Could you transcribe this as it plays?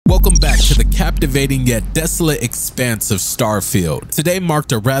captivating yet desolate expanse of Starfield. Today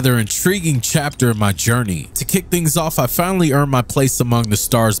marked a rather intriguing chapter in my journey. To kick things off, I finally earned my place among the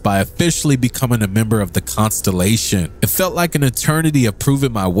stars by officially becoming a member of the Constellation. It felt like an eternity of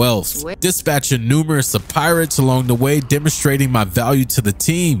proving my wealth, dispatching numerous of pirates along the way, demonstrating my value to the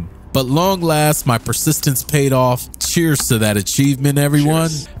team. But long last, my persistence paid off. Cheers to that achievement, everyone.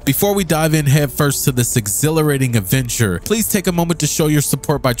 Cheers. Before we dive in headfirst to this exhilarating adventure, please take a moment to show your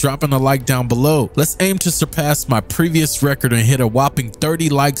support by dropping a like down below. Let's aim to surpass my previous record and hit a whopping 30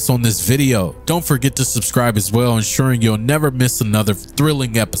 likes on this video. Don't forget to subscribe as well, ensuring you'll never miss another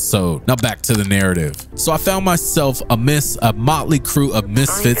thrilling episode. Now back to the narrative. So I found myself amidst a motley crew of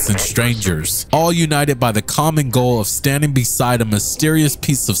misfits and strangers, all united by the common goal of standing beside a mysterious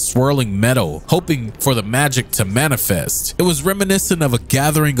piece of swirling metal, hoping for the magic to manifest. It was reminiscent of a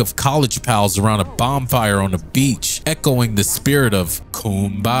gathering of college pals around a bonfire on a beach, echoing the spirit of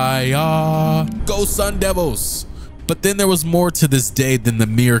Kumbaya. Go Sun Devils! But then there was more to this day than the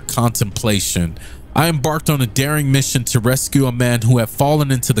mere contemplation. I embarked on a daring mission to rescue a man who had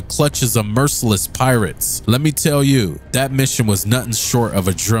fallen into the clutches of merciless pirates. Let me tell you, that mission was nothing short of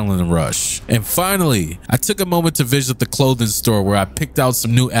adrenaline rush. And finally, I took a moment to visit the clothing store where I picked out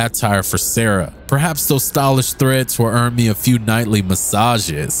some new attire for Sarah. Perhaps those stylish threads will earn me a few nightly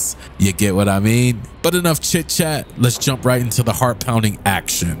massages. You get what I mean? But enough chit chat, let's jump right into the heart-pounding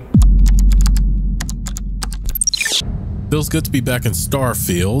action. Feels good to be back in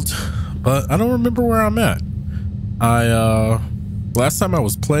Starfield. But I don't remember where I'm at. Last time I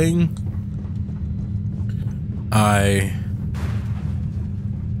was playing, I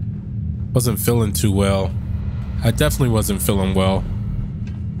wasn't feeling too well. I definitely wasn't feeling well.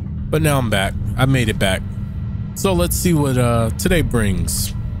 But now I'm back. I made it back. So let's see what today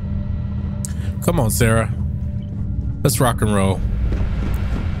brings. Come on, Sarah. Let's rock and roll.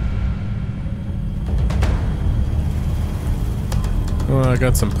 Well, I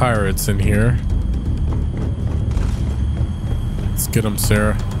got some pirates in here. Let's get them,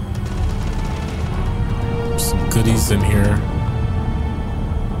 Sarah. There's some goodies in here.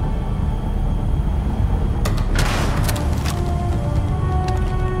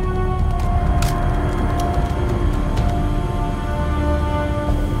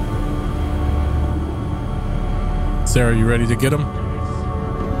 Sarah, you ready to get them?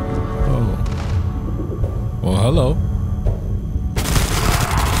 Oh. Well, hello.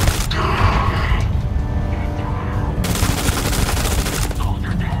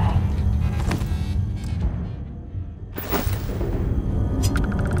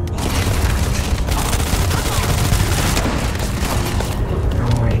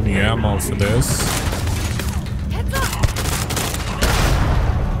 Ammo for this.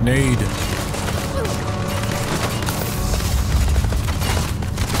 Nade.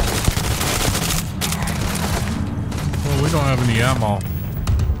 Well, we don't have any ammo.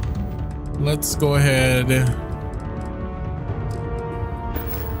 Let's go ahead. I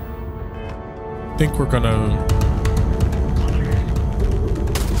think we're gonna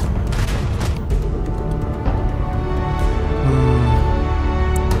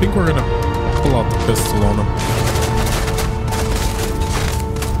I think we're gonna pull out the pistol on him.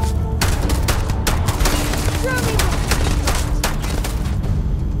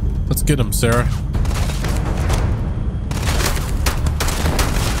 Let's get him, Sarah.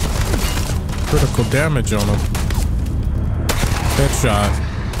 Critical damage on him. Headshot.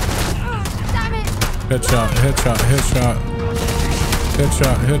 Headshot, headshot, headshot.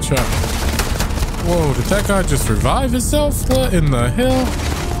 Headshot, headshot. Whoa, did that guy just revive himself? What in the hell?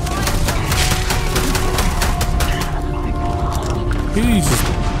 He just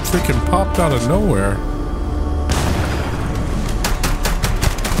freaking popped out of nowhere.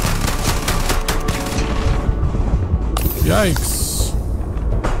 Yikes.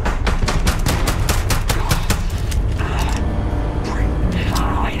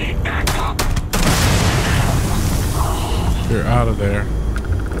 You're out of there.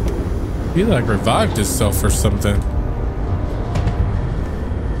 He like revived himself or something.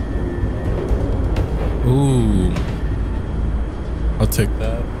 Ooh. I'll take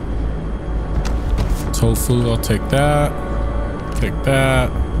that. Tofu, I'll take that. Take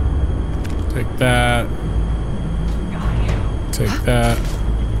that. Take that. Take that.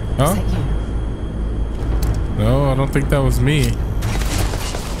 Huh? No, I don't think that was me.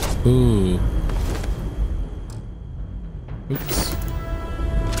 Ooh. Oops.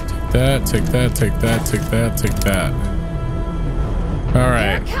 Take that, take that, take that, take that, take that. All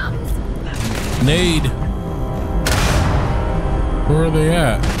right. Nade. Where are they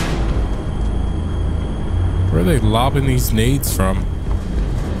at? Where are they lobbing these nades from?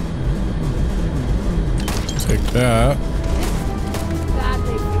 Take that.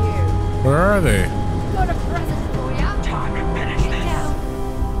 Badly for you. Where are they? Got a present for ya. Time to finish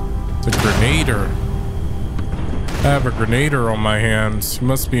this. It's a grenader. I have a grenader on my hands. He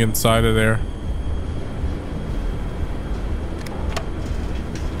must be inside of there.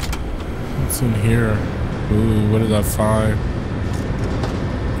 What's in here? Ooh, what did I find?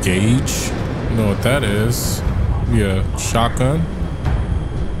 Gauge? You know what that is? Yeah, shotgun.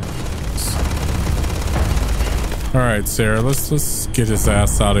 All right, Sarah, let's get his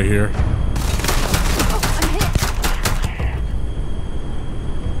ass out of here.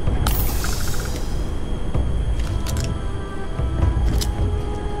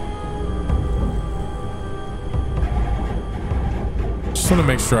 Just want to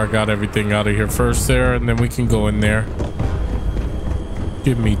make sure I got everything out of here first, Sarah, and then we can go in there.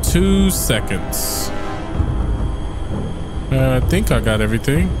 Give me 2 seconds. I think I got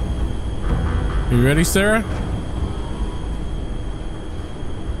everything. You ready, Sarah?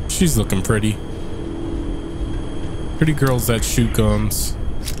 She's looking pretty. Pretty girls that shoot guns.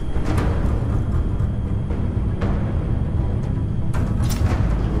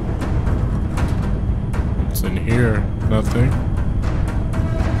 What's in here? Nothing.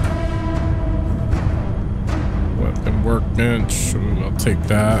 Weapon workbench. Ooh, I'll take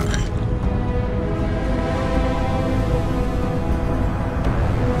that.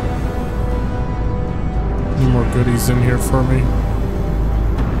 Any more goodies in here for me?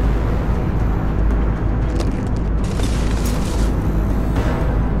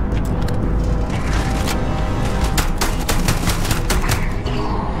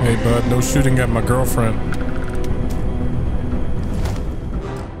 Hey bud, no shooting at my girlfriend.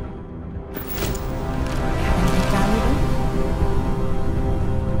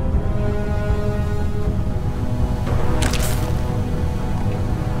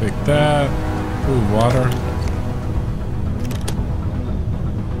 Take that. Ooh, water.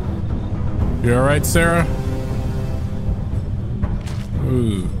 You alright, Sarah?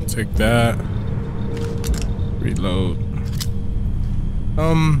 Ooh, take that. Reload.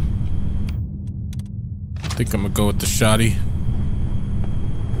 I think I'm gonna go with the shotty.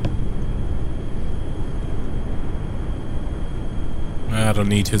 I don't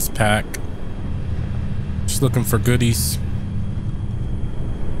need his pack. Just looking for goodies.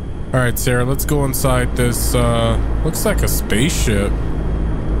 All right, Sarah, let's go inside this, looks like a spaceship.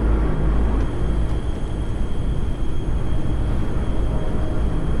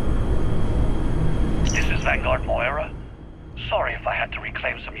 This is Vanguard Moira. Sorry if I had to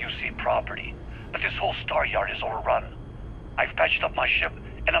reclaim some UC property, but this whole star yard is overrun. I've patched up my ship,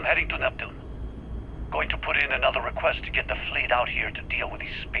 and I'm heading to Neptune. Going to put in another request to get the fleet out here to deal with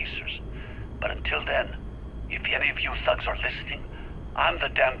these spacers. But until then, if any of you thugs are listening, I'm the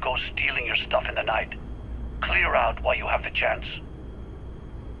damn ghost stealing your stuff in the night. Clear out while you have the chance.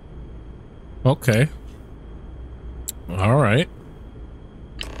 Okay. All right.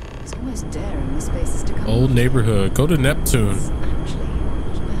 It's almost daring the spaces to come. Old neighborhood. Go to Neptune. It's actually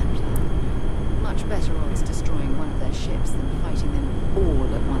not a bad plan. Much better odds destroying one of their ships than fighting them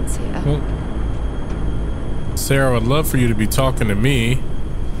all at once here. Well, Sarah, I would love for you to be talking to me.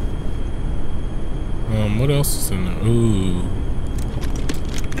 What else is in there? Ooh.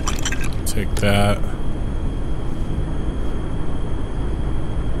 Take that. I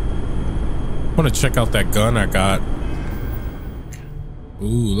want to check out that gun I got. Ooh,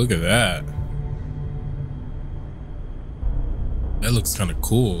 look at that. That looks kind of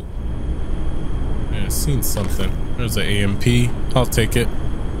cool. Yeah, I've seen something. There's an AMP. I'll take it.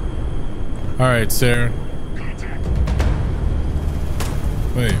 All right, Sarah.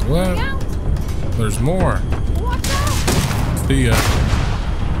 Wait, what? There's more. See ya.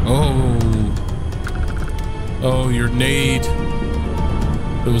 Oh. Oh, your nade.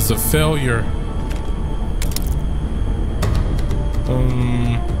 It was a failure.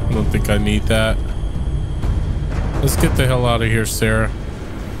 I don't think I need that. Let's get the hell out of here, Sarah.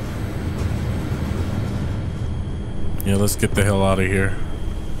 Yeah, let's get the hell out of here.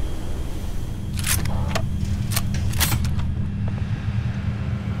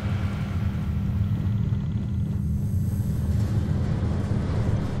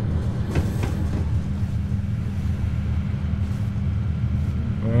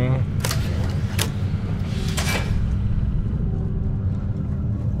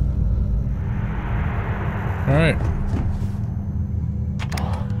 Alright.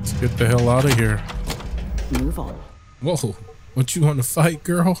 Let's get the hell out of here. Move on. Whoa. What you want to fight,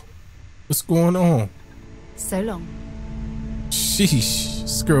 girl? What's going on? So long. Sheesh.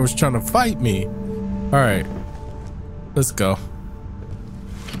 This girl was trying to fight me. Alright. Let's go.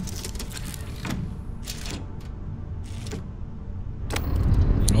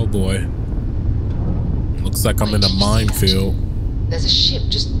 boy. Looks like I'm in a minefield. There's a ship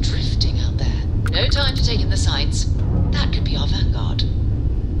just drifting out there. No time to take in the sights. That could be our vanguard.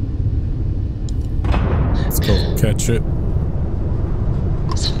 Let's go catch it.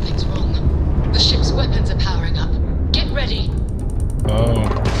 Something's wrong. The ship's weapons are powering up. Get ready. Oh.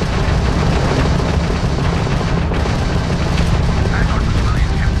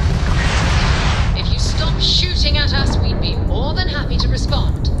 If you stop shooting at us, we'd be more than happy to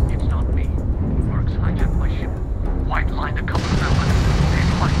respond. It's not me. Works hijacked my ship. White lined a couple of members. They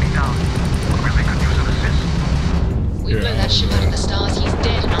flagged me down. Really could use an assist. We blow that ship out of the stars, he's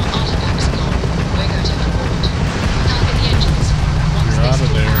dead and our artifacts gone. We're going to abort. Target the engines. Once You're they out of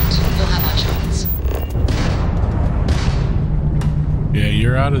stall there. out, we'll have our chance. Yeah,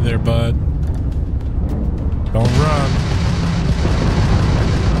 you're out of there, bud. Don't run.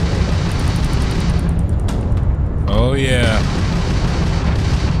 Oh, yeah.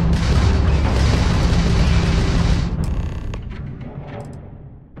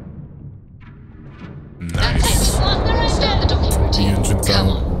 That's Nice. it. Start the docking routine. The engine's Come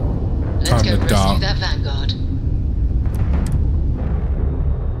out. on. Let's Time go to rescue dock. that vanguard.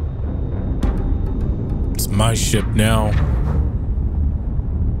 It's my ship now.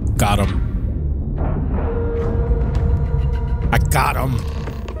 Got him. I got him.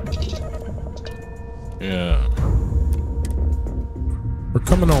 Yeah. We're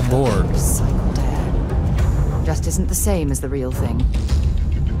coming on board. Recycled air. Just isn't the same as the real thing.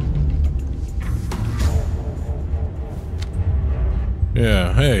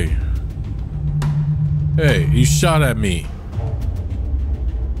 Yeah, hey. Hey, you shot at me.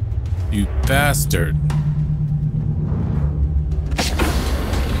 You bastard.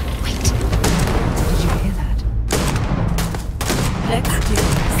 Wait. Did you hear that? Let's do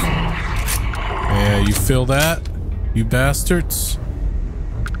this. Yeah, you feel that? You bastards?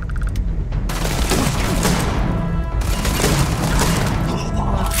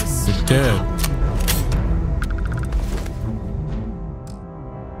 You're dead.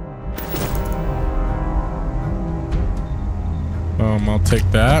 I'll take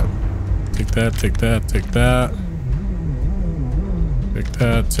that. Take that, take that, take that. Take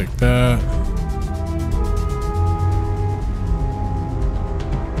that, take that.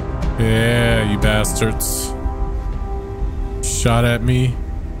 Yeah, you bastards. Shot at me.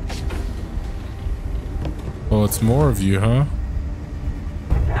 Well, it's more of you, huh?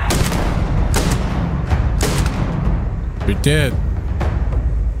 You're dead.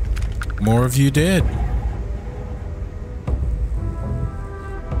 More of you dead.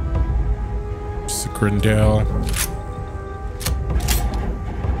 Grindel.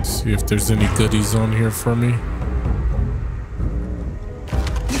 See if there's any goodies on here for me.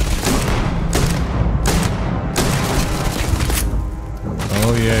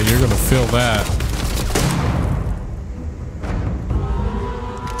 Oh yeah, you're gonna feel that.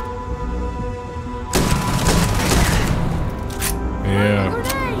 Yeah.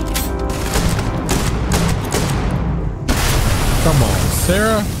 Come on,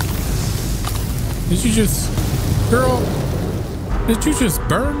 Sarah. Did you just, girl, did you just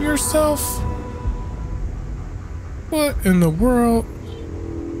burn yourself? What in the world?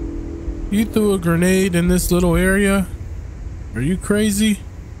 You threw a grenade in this little area? Are you crazy?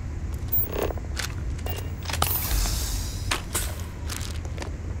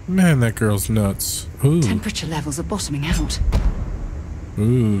 Man, that girl's nuts. Ooh. Temperature levels are bottoming out.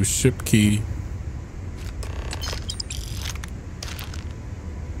 Ooh, ship key.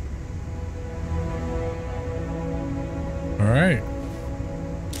 All right.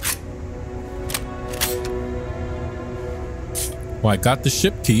 Well, I got the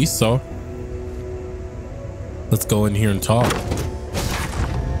ship key, so let's go in here and talk.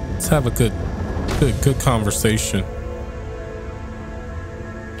 Let's have a good conversation.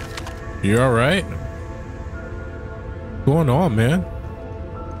 You all right? What's going on, man?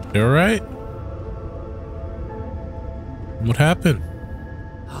 You all right? What happened?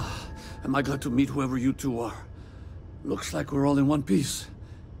 Am I glad to meet whoever you two are? Looks like we're all in one piece.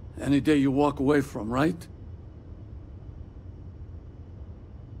 Any day you walk away from, right?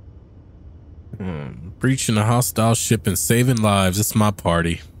 Breaching a hostile ship and saving lives. It's my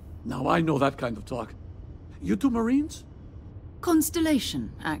party. Now I know that kind of talk. You two Marines?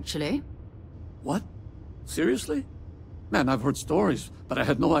 Constellation, actually. What? Seriously? Man, I've heard stories, but I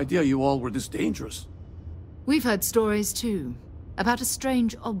had no idea you all were this dangerous. We've heard stories too, about a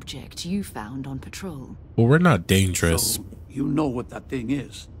strange object you found on patrol. Well, we're not dangerous. So, you know what that thing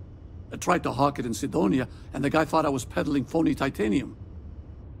is. I tried to hawk it in Sidonia, and the guy thought I was peddling phony titanium.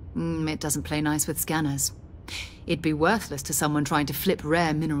 It doesn't play nice with scanners. It'd be worthless to someone trying to flip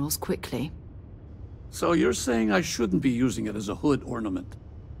rare minerals quickly. So you're saying I shouldn't be using it as a hood ornament?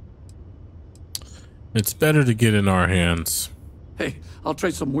 It's better to get in our hands. Hey, I'll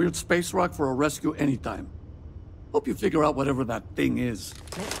trade some weird space rock for a rescue anytime. Hope you figure out whatever that thing is.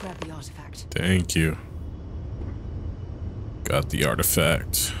 Let's grab the artifact. Thank you. Got the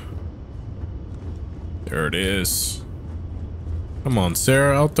artifact. There it is. Come on,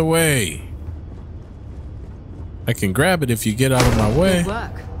 Sarah, out the way. I can grab it if you get out of my way. Good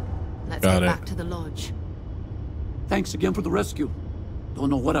work. Let's Got go it. back to the lodge. Thanks again for the rescue. Don't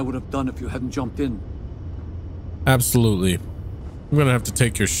know what I would have done if you hadn't jumped in. Absolutely. I'm gonna have to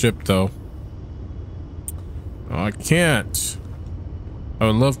take your ship, though. Oh, I can't. I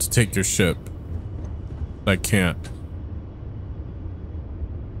would love to take your ship. I can't.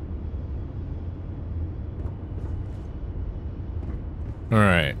 All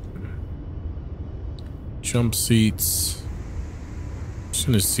right. Jump seats. Just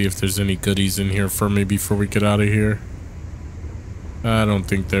gonna see if there's any goodies in here for me before we get out of here. I don't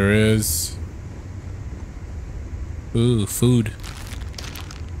think there is. Ooh, food.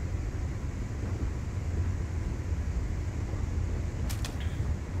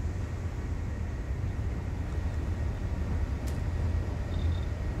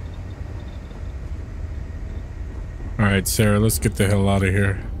 All right, Sarah, let's get the hell out of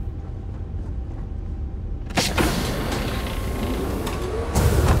here.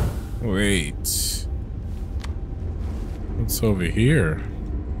 Wait. What's over here?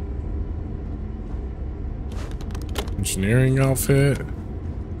 Engineering outfit.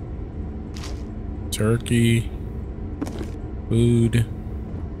 Turkey. Food.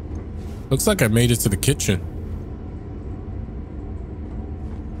 Looks like I made it to the kitchen.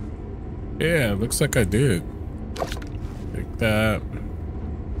 Yeah, looks like I did. Take that.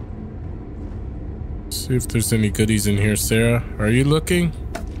 See if there's any goodies in here, Sarah. Are you looking?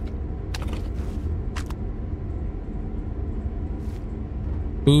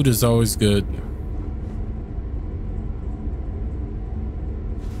 Food is always good.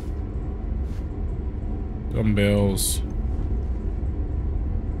 Dumbbells.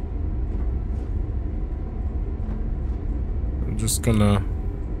 I'm just gonna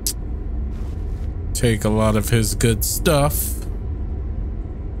take a lot of his good stuff.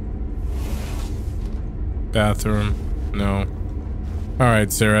 Bathroom. No. All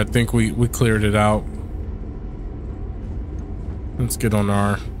right, Sarah, I think we cleared it out. Let's get on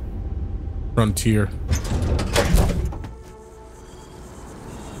our frontier.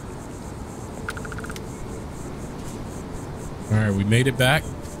 All right, we made it back.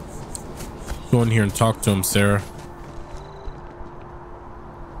 Go in here and talk to him, Sarah.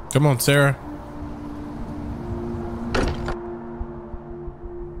 Come on, Sarah.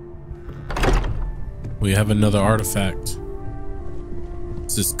 We have another artifact.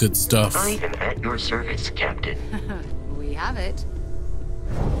 This is good stuff. I am at your service, Captain. We have it.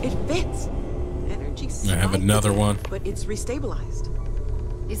 It fits. Energy I have another one. But it's restabilized.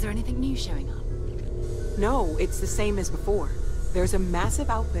 Is there anything new showing up? No, it's the same as before. There's a massive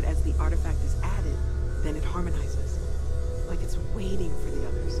output as the artifact is added, then it harmonizes. Like it's waiting for the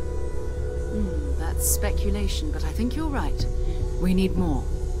others. That's speculation, but I think you're right. We need more.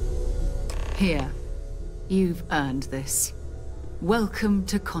 Here. You've earned this. Welcome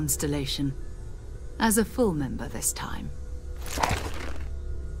to Constellation. As a full member this time.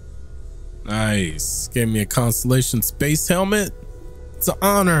 Nice. Gave me a Constellation space helmet. It's an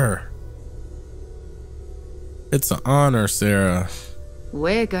honor. It's an honor, Sarah.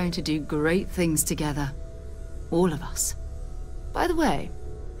 We're going to do great things together. All of us. By the way,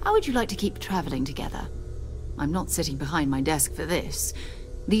 how would you like to keep traveling together? I'm not sitting behind my desk for this.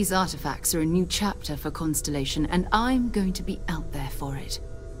 These artifacts are a new chapter for Constellation, and I'm going to be out there for it.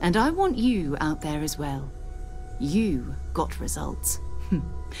 And I want you out there as well. You got results.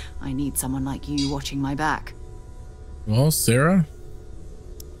 I need someone like you watching my back. Well, Sarah,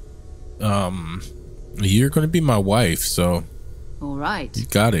 you're going to be my wife, so All right. you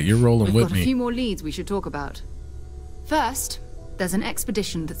got it. You're rolling We've with got a me. few more leads we should talk about. First, there's an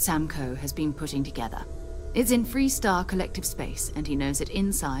expedition that Samco has been putting together. It's in Freestar Collective Space, and he knows it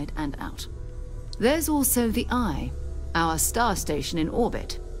inside and out. There's also the Eye, our star station in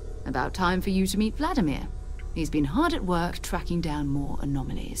orbit. About time for you to meet Vladimir. He's been hard at work tracking down more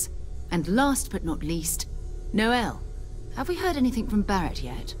anomalies. And last but not least, Noel. Have we heard anything from Barrett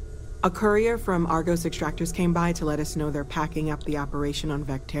yet? A courier from Argos Extractors came by to let us know they're packing up the operation on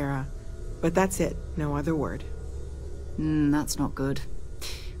Vectera. But that's it, no other word. That's not good.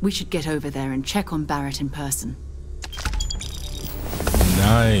 We should get over there and check on Barrett in person.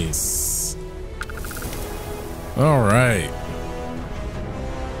 Nice. All right.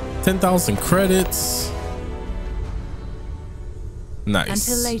 10,000 credits. Nice.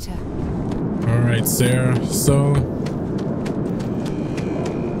 Until later. All right, Sarah. So.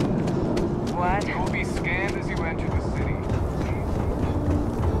 What? You will be scanned as you enter the city.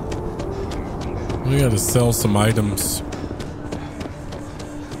 We gotta sell some items.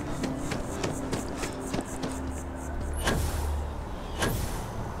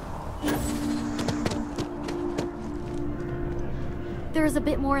 There's a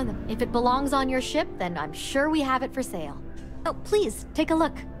bit more in them. If it belongs on your ship, then I'm sure we have it for sale. Oh, please, take a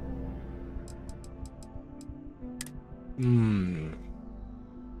look.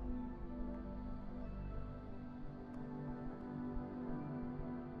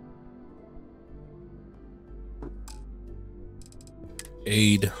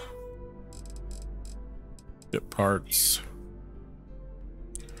 Aid. Get parts.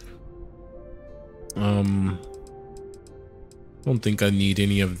 Don't think I need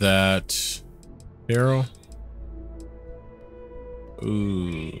any of that. Arrow.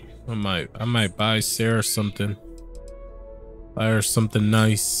 Ooh, I might buy Sarah something. Buy her something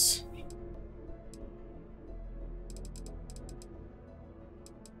nice.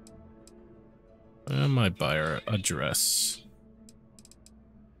 I might buy her a dress.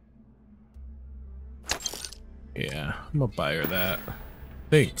 Yeah, I'm gonna buy her that.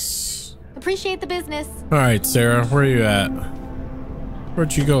 Thanks. Appreciate the business. All right, Sarah, where you at?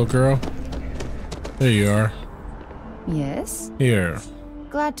 Where'd you go, girl? There you are. Yes? Here.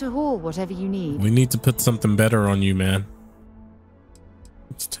 Glad to haul whatever you need. We need to put something better on you, man.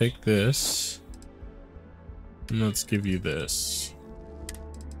 Let's take this. And let's give you this.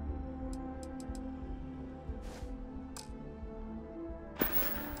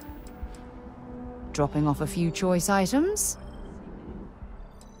 Dropping off a few choice items.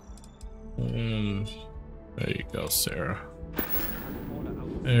 There you go, Sarah.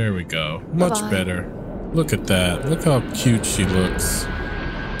 There we go. Much Bye-bye. better. Look at that. Look how cute she looks.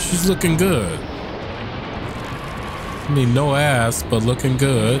 She's looking good. I mean, no ass, but looking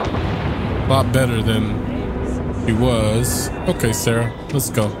good. A lot better than she was. Okay, Sarah, let's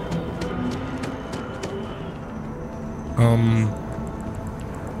go.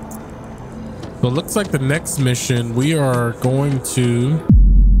 So it looks like the next mission we are going to